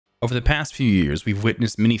Over the past few years, we've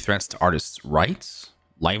witnessed many threats to artists' rights,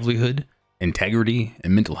 livelihood, integrity,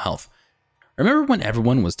 and mental health. Remember when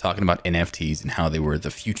everyone was talking about NFTs and how they were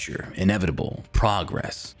the future, inevitable,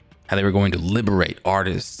 progress, how they were going to liberate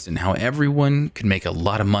artists and how everyone could make a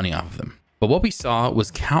lot of money off of them. But what we saw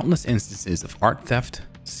was countless instances of art theft,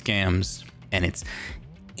 scams, and its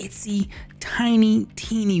itsy, tiny,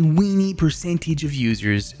 teeny, weeny percentage of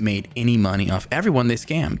users made any money off everyone they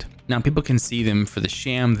scammed. Now people can see them for the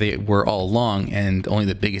sham they were all along, and only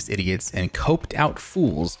the biggest idiots and coped out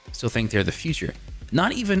fools still think they're the future.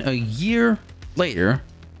 Not even a year later,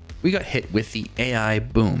 we got hit with the AI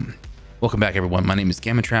boom. Welcome back everyone, my name is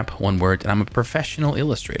GammaTrap, one word, and I'm a professional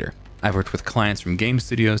illustrator. I've worked with clients from game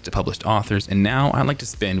studios to published authors, and now I like to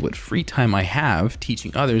spend what free time I have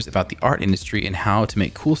teaching others about the art industry and how to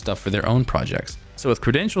make cool stuff for their own projects. So with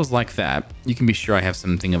credentials like that, you can be sure I have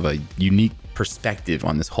something of a unique perspective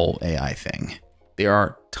on this whole AI thing. There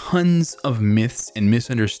are tons of myths and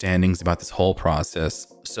misunderstandings about this whole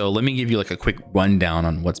process, so let me give you like a quick rundown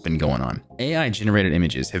on what's been going on. AI generated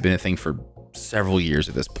images have been a thing for several years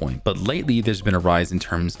at this point, but lately there's been a rise in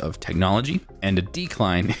terms of technology and a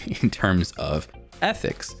decline in terms of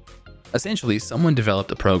ethics. Essentially, someone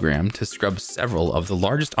developed a program to scrub several of the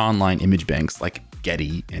largest online image banks like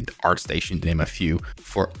Getty and ArtStation, to name a few,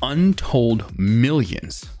 for untold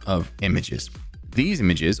millions of images. These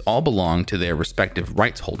images all belong to their respective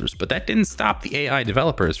rights holders, but that didn't stop the AI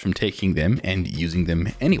developers from taking them and using them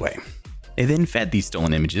anyway. They then fed these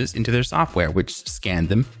stolen images into their software, which scanned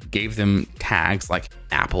them, gave them tags like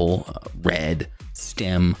apple, red,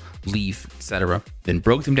 stem, leaf, etc., then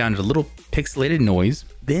broke them down into little pixelated noise,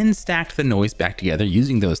 then stacked the noise back together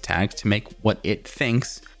using those tags to make what it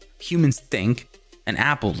thinks humans think an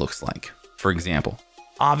apple looks like, for example.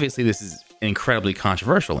 Obviously, this is incredibly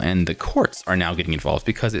controversial, and the courts are now getting involved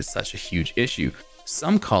because it's such a huge issue.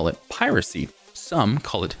 Some call it piracy, some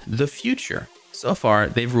call it the future. So far,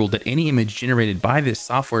 they've ruled that any image generated by this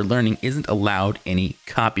software learning isn't allowed any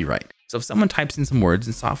copyright. So if someone types in some words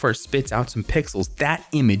and software spits out some pixels, that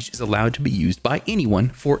image is allowed to be used by anyone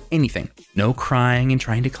for anything. No crying and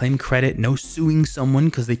trying to claim credit, no suing someone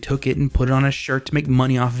because they took it and put it on a shirt to make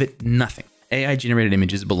money off of it, nothing. AI generated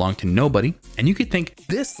images belong to nobody, and you could thank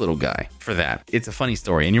this little guy for that. It's a funny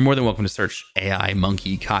story, and you're more than welcome to search AI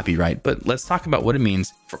monkey copyright, but let's talk about what it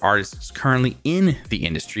means for artists currently in the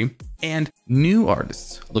industry and new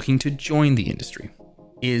artists looking to join the industry.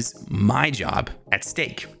 Is my job at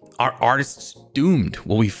stake? Are artists doomed?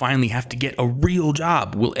 Will we finally have to get a real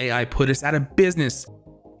job? Will AI put us out of business?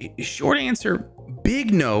 Short answer,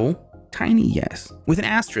 big no, tiny yes. With an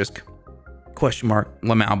asterisk, question mark,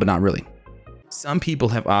 lamau, but not really. Some people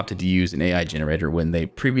have opted to use an AI generator when they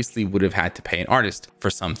previously would have had to pay an artist for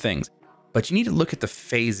some things. But you need to look at the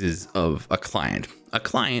phases of a client. A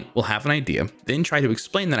client will have an idea, then try to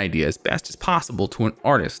explain that idea as best as possible to an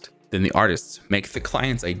artist. Then the artists make the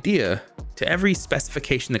client's idea to every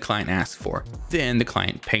specification the client asks for. Then the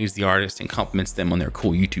client pays the artist and compliments them on their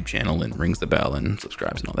cool YouTube channel and rings the bell and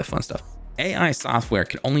subscribes and all that fun stuff. AI software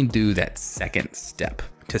can only do that second step.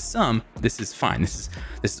 To some, this is fine. This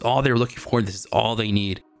is all they're looking for. This is all they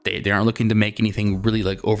need. They aren't looking to make anything really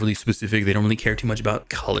like overly specific. They don't really care too much about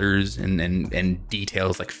colors and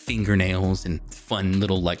details like fingernails and fun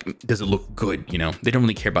little like, does it look good? You know, they don't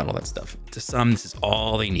really care about all that stuff. To some, this is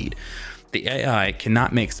all they need. The AI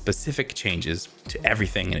cannot make specific changes to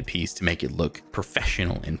everything in a piece to make it look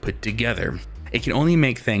professional and put together. It can only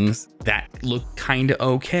make things that look kind of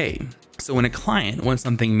okay. So when a client wants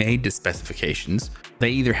something made to specifications,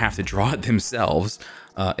 they either have to draw it themselves,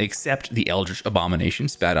 accept the eldritch abomination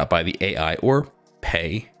spat out by the AI, or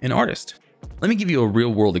pay an artist. Let me give you a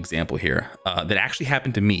real world example here that actually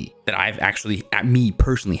happened to me, that I've actually, me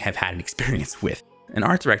personally, have had an experience with. An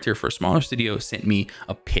art director for a smaller studio sent me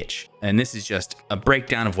a pitch, and this is just a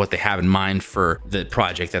breakdown of what they have in mind for the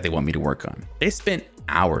project that they want me to work on. They spent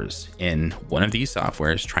hours in one of these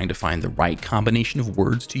softwares trying to find the right combination of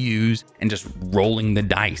words to use and just rolling the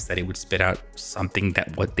dice that it would spit out something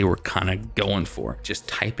that what they were kind of going for. Just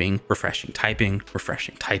typing, refreshing, typing,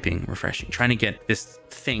 refreshing, typing, refreshing, trying to get this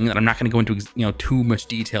thing that I'm not going to go into too much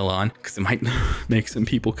detail on because it might make some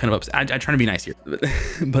people kind of upset. I'm trying to be nice here,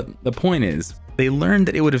 but the point is they learned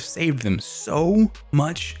that it would have saved them so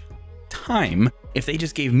much time if they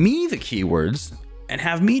just gave me the keywords and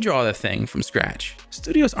have me draw the thing from scratch.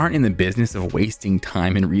 Studios aren't in the business of wasting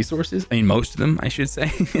time and resources. I mean, most of them, I should say.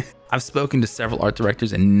 I've spoken to several art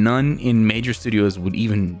directors, and none in major studios would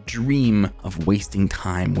even dream of wasting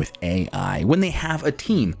time with AI when they have a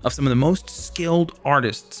team of some of the most skilled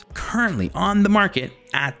artists currently on the market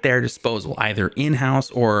at their disposal, either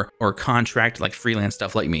in-house or contract, like freelance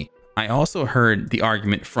stuff like me. I also heard the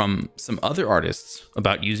argument from some other artists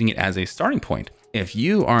about using it as a starting point. If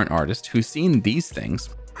you are an artist who's seen these things,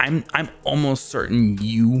 I'm almost certain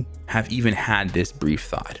you have even had this brief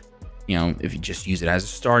thought. You know, if you just use it as a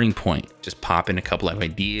starting point, just pop in a couple of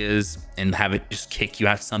ideas and have it just kick you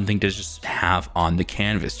out something to just have on the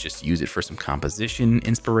canvas. Just use it for some composition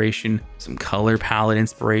inspiration, some color palette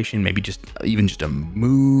inspiration, maybe just a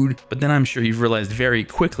mood. But then I'm sure you've realized very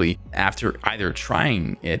quickly after either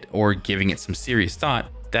trying it or giving it some serious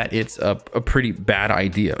thought that it's a pretty bad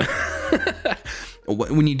idea.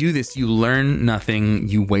 When you do this, you learn nothing,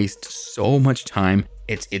 you waste so much time.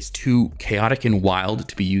 It's too chaotic and wild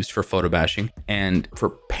to be used for photo bashing. And for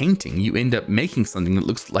painting, you end up making something that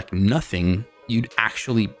looks like nothing you'd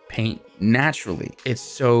actually paint naturally. It's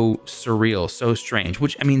so surreal, so strange,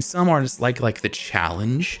 which, I mean, some artists like the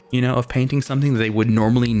challenge, you know, of painting something that they would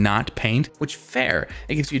normally not paint, which fair.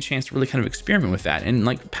 It gives you a chance to really kind of experiment with that, and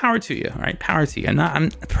like, power to you, all right? Power to you.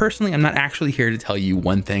 I'm personally not actually here to tell you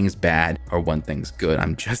one thing's bad or one thing's good.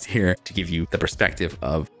 I'm just here to give you the perspective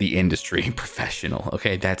of the industry professional.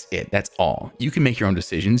 Okay, that's it. That's all. You can make your own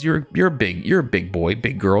decisions. You're a big boy,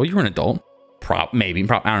 big girl. You're an adult. Maybe. I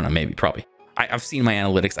don't know. Maybe. Probably. I've seen my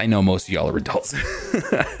analytics. I know most of y'all are adults.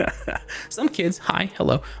 Some kids, hi,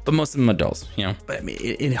 hello, but most of them adults, you know. But I mean,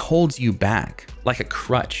 it holds you back like a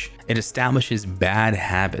crutch. It establishes bad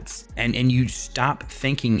habits, and you stop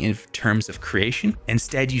thinking in terms of creation.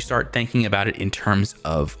 Instead, you start thinking about it in terms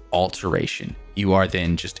of alteration. You are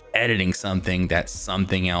then just editing something that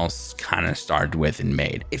something else kind of started with and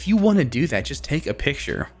made. If you want to do that, just take a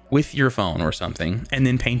picture with your phone or something and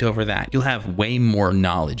then paint over that. You'll have way more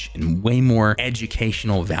knowledge and way more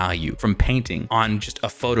educational value from painting on just a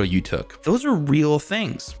photo you took. Those are real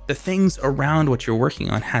things. The things around what you're working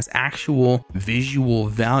on has actual visual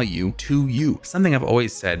value to you. Something I've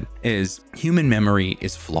always said is human memory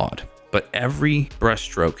is flawed, but every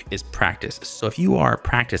brushstroke is practice. So if you are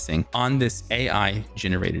practicing on this AI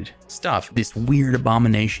generated stuff, this weird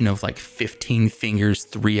abomination of like 15 fingers,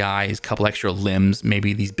 3 eyes, couple extra limbs,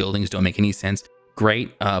 maybe these buildings don't make any sense,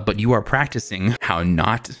 great. But you are practicing how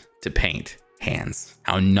not to paint hands,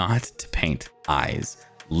 how not to paint eyes,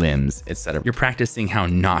 limbs, etc. You're practicing how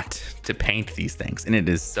not to paint these things. And it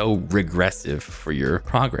is so regressive for your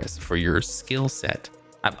progress, for your skill set.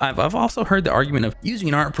 I've also heard the argument of using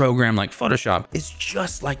an art program like Photoshop is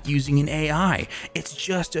just like using an AI. It's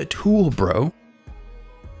just a tool, bro.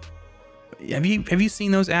 Have you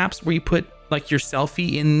seen those apps where you put like your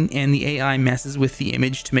selfie in and the AI messes with the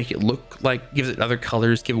image to make it look like, gives it other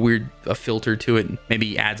colors, give a filter to it,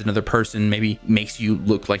 maybe adds another person, maybe makes you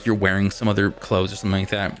look like you're wearing some other clothes or something like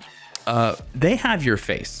that. They have your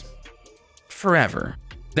face forever.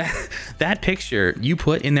 That picture you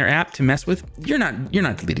put in their app to mess with, you're not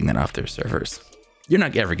deleting that off their servers. You're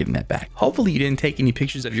not ever getting that back. Hopefully you didn't take any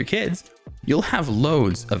pictures of your kids. You'll have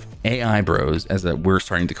loads of AI bros, as we're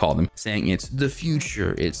starting to call them, saying it's the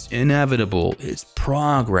future, it's inevitable, it's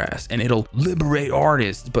progress, and it'll liberate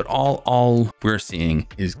artists. But all we're seeing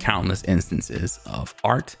is countless instances of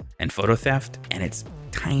art and photo theft, and it's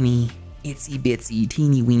tiny, itsy bitsy,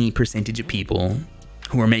 teeny weeny percentage of people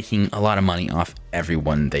who are making a lot of money off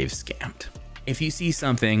everyone they've scammed. If you see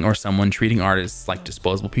something or someone treating artists like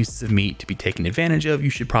disposable pieces of meat to be taken advantage of, you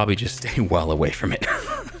should probably just stay well away from it.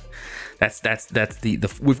 That's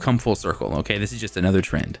we've come full circle. Okay, this is just another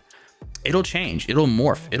trend. It'll change, it'll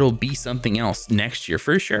morph, it'll be something else next year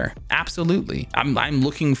for sure. Absolutely. I'm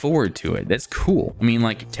looking forward to it. That's cool. I mean,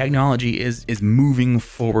 like, technology is moving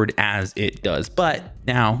forward as it does, but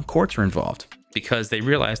now courts are involved, because they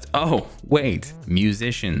realized, oh, wait,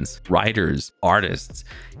 musicians, writers, artists,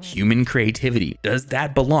 human creativity, does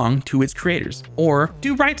that belong to its creators? Or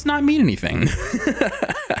do rights not mean anything?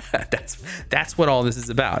 That's what all this is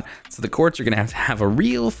about. So the courts are gonna have a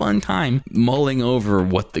real fun time mulling over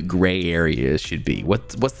what the gray areas should be.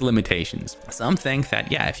 What's the limitations? Some think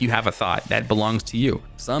that, yeah, if you have a thought, that belongs to you.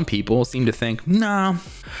 Some people seem to think, no,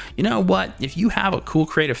 you know what? If you have a cool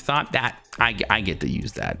creative thought, that I get to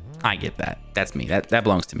use that. I get that. That's me. That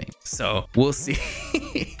belongs to me. So we'll see.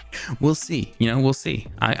 We'll see. You know, we'll see.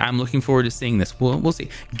 I'm looking forward to seeing this. We'll see.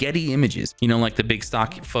 Getty Images, you know, like the big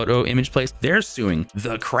stock photo image place, they're suing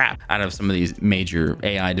the crap out of some of these major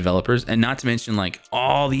AI developers. And not to mention, like,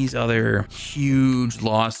 all these other huge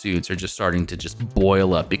lawsuits are just starting to just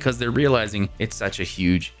boil up because they're realizing it's such a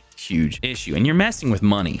huge issue. And you're messing with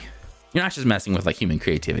money. You're not just messing with like human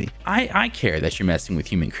creativity. I care that you're messing with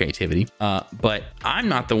human creativity, but I'm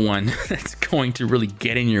not the one that's going to really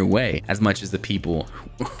get in your way as much as the people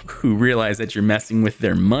who realize that you're messing with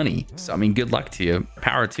their money. So I mean, good luck to you.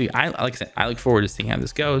 Power to you. Like I said, I look forward to seeing how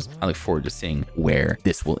this goes. I look forward to seeing where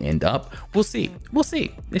this will end up. We'll see. We'll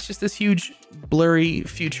see. It's just this huge blurry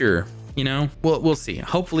future, you know. We'll see.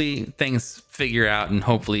 Hopefully things figure out, and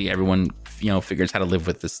hopefully everyone, you know, figures how to live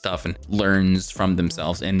with this stuff and learns from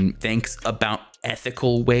themselves and thinks about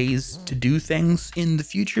ethical ways to do things in the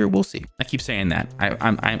future. We'll see. I keep saying that.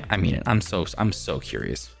 I mean it. I'm so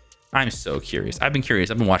curious. I'm so curious. I've been curious.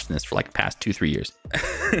 I've been watching this for like past 2-3 years.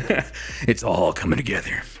 It's all coming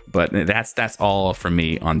together. But that's all from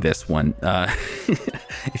me on this one.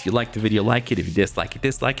 If you like the video, like it. If you dislike it,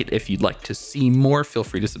 dislike it. If you'd like to see more, feel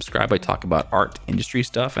free to subscribe. I talk about art industry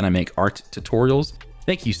stuff and I make art tutorials.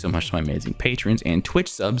 Thank you so much to my amazing patrons and Twitch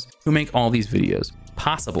subs who make all these videos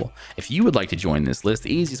possible. If you would like to join this list,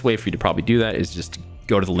 the easiest way for you to probably do that is just to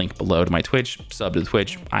go to the link below to my Twitch, sub to the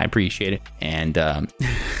Twitch. I appreciate it. And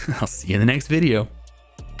I'll see you in the next video.